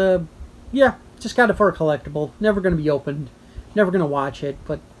 But yeah, just got it for a collectible. Never going to be opened. Never going to watch it.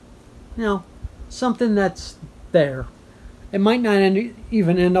 But, you know, something that's there. It might not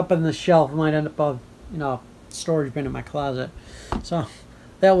even end up on the shelf. It might end up, you know, storage bin in my closet. So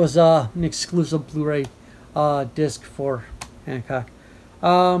that was an exclusive Blu-ray disc for Hancock.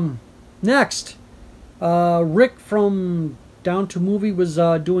 Next, Rick from Down to Movie was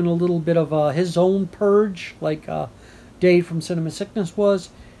doing a little bit of his own purge, like Dave from Cinema Sickness was,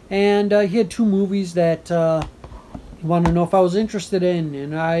 and he had two movies that he wanted to know if I was interested in,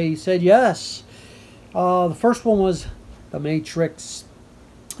 and I said yes. The first one was The Matrix.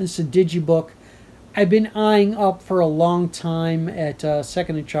 It's a digibook. I've been eyeing up for a long time at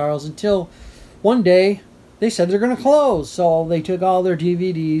Second and Charles until one day they said they're going to close. So they took all their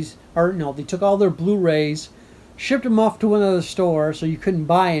DVDs, or no, they took all their Blu-rays, shipped them off to another store so you couldn't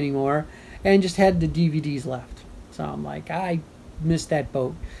buy anymore, and just had the DVDs left. So I'm like, I missed that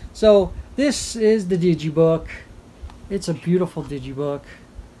boat. So this is the digibook. It's a beautiful digibook.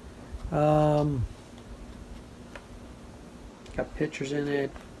 Got pictures in it.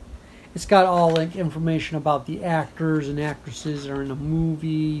 It's got all the information about the actors and actresses that are in the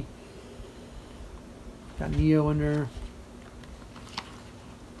movie. Got Neo in there.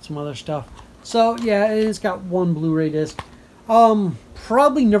 Some other stuff. So yeah, it's got one Blu-ray disc.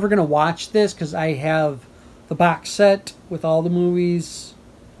 Probably never gonna watch this because I have the box set with all the movies.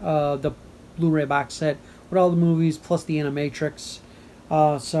 The Blu-ray box set with all the movies plus the Animatrix.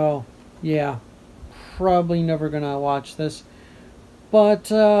 So yeah, probably never gonna watch this.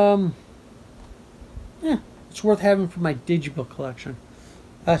 But yeah, it's worth having for my digibook collection.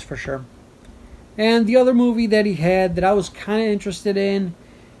 That's for sure. And the other movie that he had that I was kind of interested in,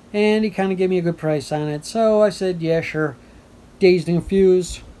 and he kind of gave me a good price on it. So I said, yeah, sure. Dazed and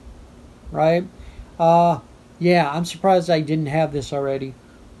Confused, right? Yeah, I'm surprised I didn't have this already.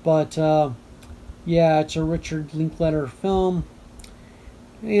 But yeah, it's a Richard Linklater film.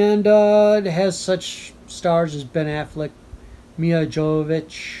 And it has such stars as Ben Affleck, Mia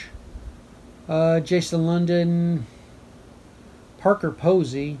Jovovich, Jason London, Parker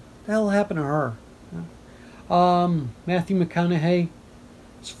Posey. What the hell happened to her? Matthew McConaughey.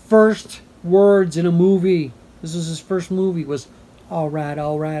 His first words in a movie. This was his first movie. Was all right,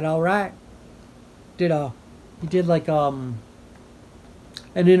 all right, all right. He did like an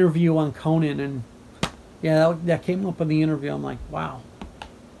interview on Conan, and yeah, that came up in the interview. I'm like, wow,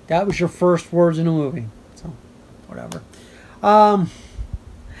 that was your first words in a movie. So whatever.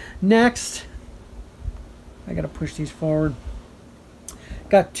 Next, I gotta push these forward.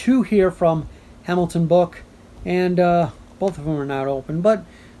 Got two here from Hamilton Book, and both of them are not open. But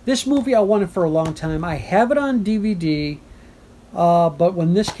this movie I wanted for a long time. I have it on DVD. But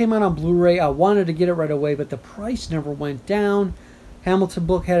when this came out on Blu-ray, I wanted to get it right away, but the price never went down. Hamilton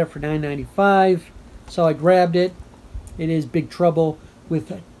Book had it for $9.95, so I grabbed it. It is Big Trouble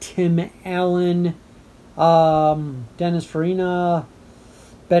with Tim Allen, Dennis Farina,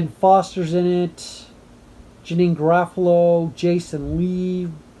 Ben Foster's in it, Janine Garofalo, Jason Lee,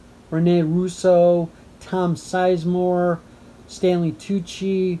 Rene Russo, Tom Sizemore, Stanley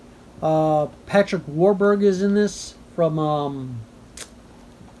Tucci, Patrick Warburg is in this from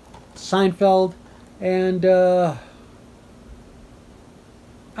Seinfeld, and I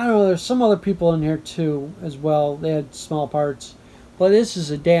don't know, there's some other people in here too as well. They had small parts, but this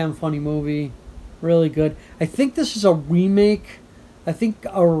is a damn funny movie, really good. I think this is a remake. I think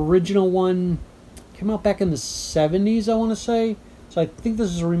our original one came out back in the 70s, I want to say. So I think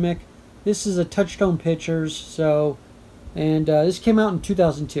this is a remake. This is a Touchstone Pictures, so, and this came out in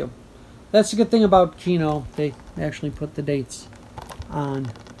 2002. That's the good thing about Kino. They actually put the dates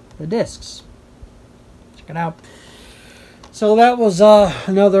on the discs. Check it out. So that was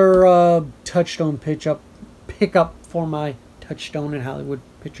another Touchstone pickup for my Touchstone and Hollywood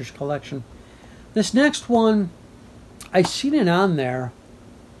Pictures collection. This next one, I seen it on there,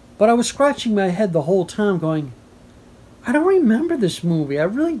 but I was scratching my head the whole time going, I don't remember this movie. I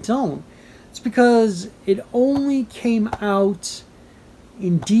really don't. It's because it only came out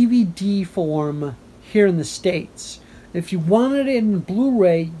in DVD form here in the States. If you wanted it in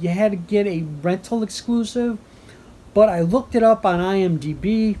Blu-ray, you had to get a rental exclusive. But I looked it up on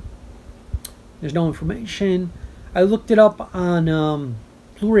IMDb. There's no information. I looked it up on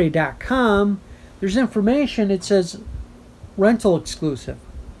Blu-ray.com. There's information. It says rental exclusive.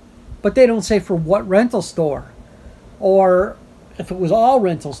 But they don't say for what rental store. Or if it was all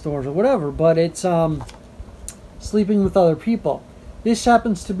rental stores or whatever. But it's Sleeping with Other People. This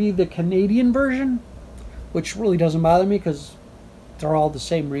happens to be the Canadian version, which really doesn't bother me because they're all the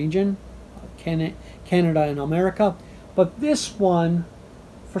same region, Canada and America. But this one,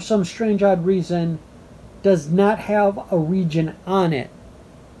 for some strange odd reason, does not have a region on it.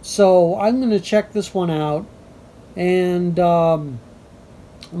 So I'm going to check this one out and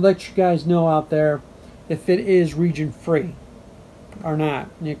let you guys know out there if it is region free or not.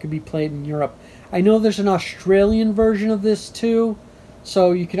 And it could be played in Europe. I know there's an Australian version of this too,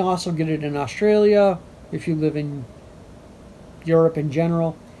 so you can also get it in Australia if you live in Europe in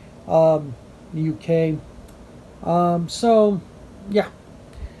general, the UK. So yeah,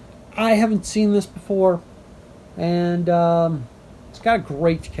 I haven't seen this before, and it's got a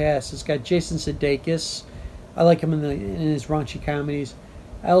great cast. It's got Jason Sudeikis. I like him in his raunchy comedies.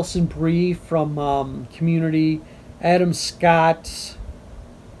 Alison Brie from Community. Adam Scott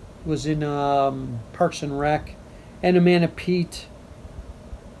was in Parks and Rec, and Amanda Peet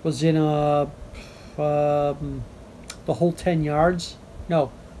was in The Whole 10 Yards.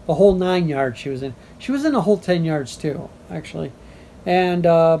 No, The Whole 9 Yards she was in. She was in The Whole 10 Yards too, actually. And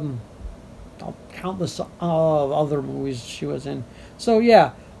countless other movies she was in. So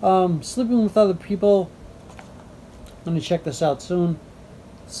yeah, Sleeping with Other People. Let me check this out soon.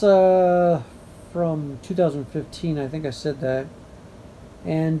 It's from 2015, I think I said that.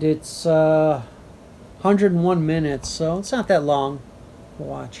 And it's 101 minutes, so it's not that long to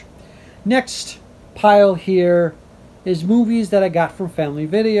watch. Next pile here is movies that I got from Family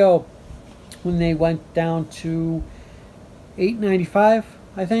Video when they went down to $8.95,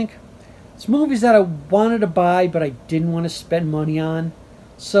 I think. It's movies that I wanted to buy, but I didn't want to spend money on.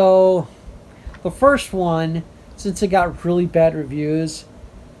 So the first one, since it got really bad reviews,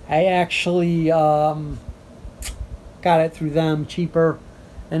 I actually got it through them cheaper,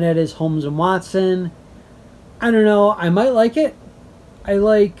 and that is Holmes and Watson. I don't know, I might like it. I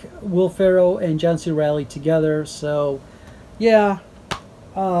like Will Ferrell and John C. Reilly together, so yeah.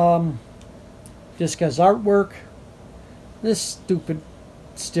 This guy's artwork. This stupid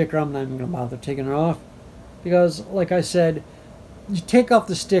sticker, I'm not even going to bother taking it off, because like I said, you take off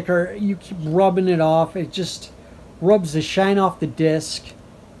the sticker, you keep rubbing it off, it just rubs the shine off the disc,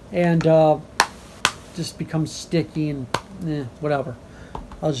 and just becomes sticky and whatever.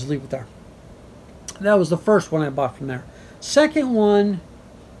 I'll just leave it there. That was the first one I bought from there. Second one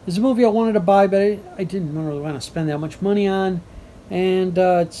is a movie I wanted to buy, but I didn't really want to spend that much money on. And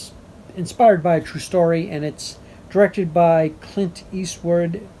it's inspired by a true story, and it's directed by Clint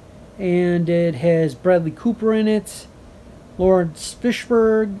Eastwood, and it has Bradley Cooper in it, Lawrence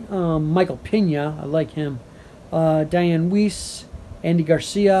Fishburne, Michael Pena, I like him, Diane Weiss, Andy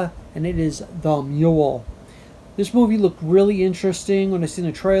Garcia, and it is The Mule. This movie looked really interesting when I seen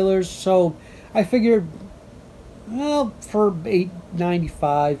the trailers, so I figured, well, for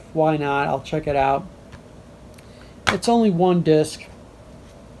 $8.95, why not? I'll check it out. It's only one disc,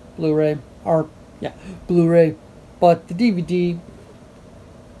 Blu-ray, or yeah, Blu-ray, but the DVD,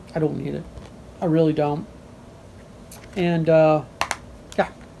 I don't need it. I really don't. And yeah,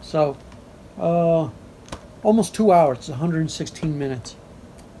 so almost 2 hours. It's 116 minutes.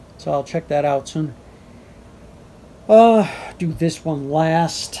 So I'll check that out soon. Do this one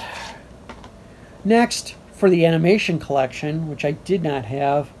last. Next, for the animation collection, which I did not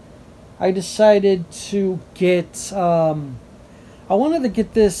have, I decided to get, I wanted to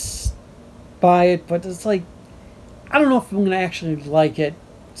get this, buy it, but it's like, I don't know if I'm going to actually like it,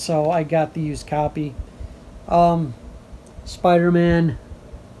 so I got the used copy. Spider-Man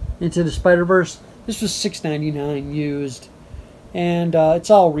Into the Spider-Verse. This was $6.99 used, and it's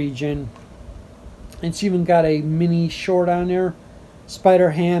all region. It's even got a mini short on there,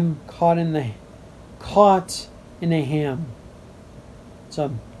 Spider-Ham caught in a ham. It's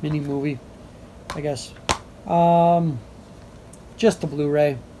a mini movie, I guess. Just the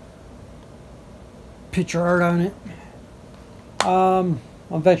Blu-ray. Picture art on it. I'm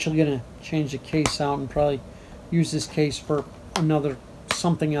eventually gonna change the case out and probably use this case for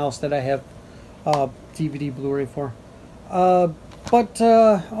something else that I have DVD Blu-ray for. But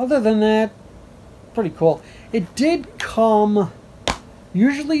other than that, pretty cool. It did come.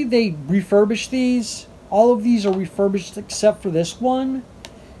 Usually they refurbish these. All of these are refurbished except for this one.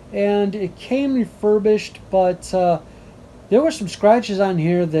 And it came refurbished, but there were some scratches on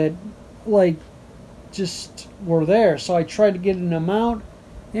here that, like, just were there. So I tried to get them out,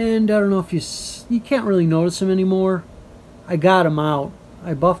 and I don't know if you can't really notice them anymore. I got them out.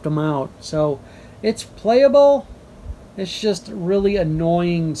 I buffed them out. So it's playable. It's just really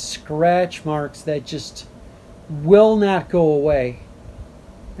annoying scratch marks that just will not go away.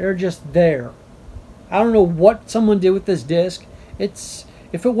 They're just there. I don't know what someone did with this disc.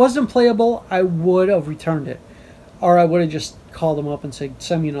 If it wasn't playable, I would have returned it. Or I would have just called them up and said,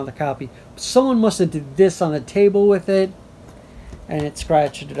 send me another copy. Someone must have did this on the table with it, and it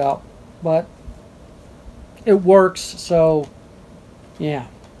scratched it up. But it works, so yeah.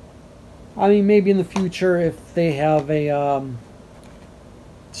 I mean, maybe in the future, if they have a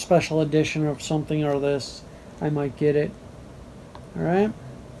special edition of something or this, I might get it. Alright.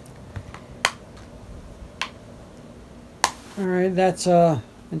 Alright, that's Into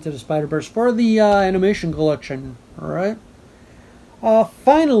the Spider-Verse for the animation collection. Alright.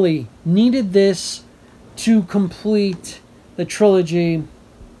 Finally, needed this to complete the trilogy.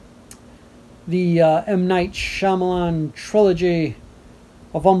 The M. Night Shyamalan trilogy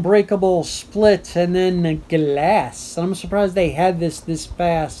of Unbreakable, Split, and then Glass. And I'm surprised they had this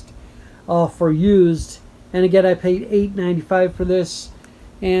fast for used. And again, I paid $8.95 for this.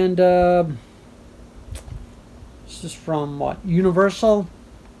 And this is from what? Universal.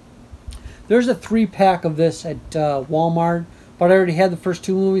 There's a 3-pack of this at Walmart, but I already had the first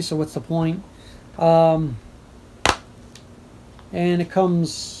 2 movies, so what's the point? And it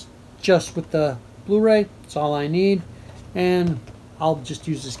comes just with the Blu-ray. That's all I need. And I'll just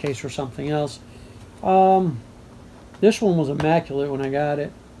use this case for something else. This one was immaculate when I got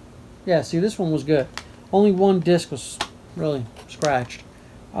it. Yeah, see, this one was good. Only one disc was really scratched.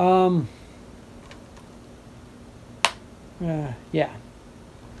 Yeah.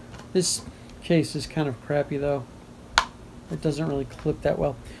 This case is kind of crappy, though. It doesn't really clip that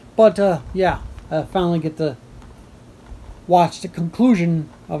well. But, yeah, I finally get to watch the conclusion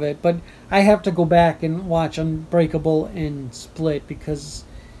of it. But I have to go back and watch Unbreakable and Split because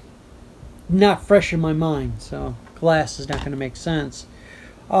not fresh in my mind. So Glass is not going to make sense.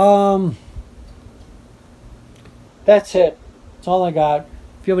 That's it. That's all I got.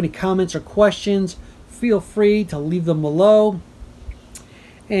 If you have any comments or questions, feel free to leave them below.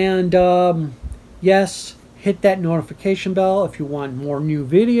 And yes, hit that notification bell if you want more new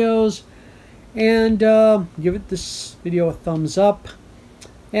videos. And give this video a thumbs up.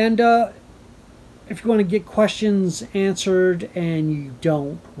 And if you want to get questions answered and you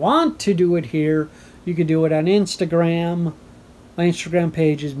don't want to do it here, you can do it on Instagram. My Instagram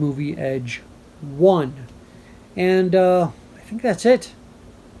page is MovieEdge1. And I think that's it.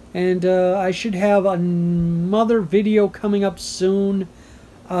 And I should have another video coming up soon.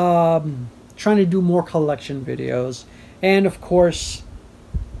 Trying to do more collection videos. And of course,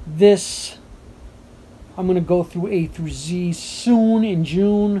 this I'm going to go through A through Z soon in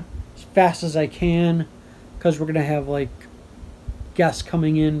June, as fast as I can, because we're going to have like guests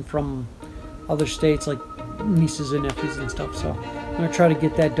coming in from other states, like nieces and nephews and stuff. So I'm going to try to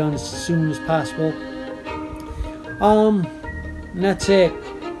get that done as soon as possible. And that's it.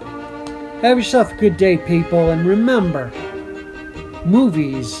 Have yourself a good day, people, and remember,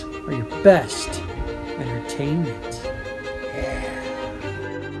 movies are your best entertainment.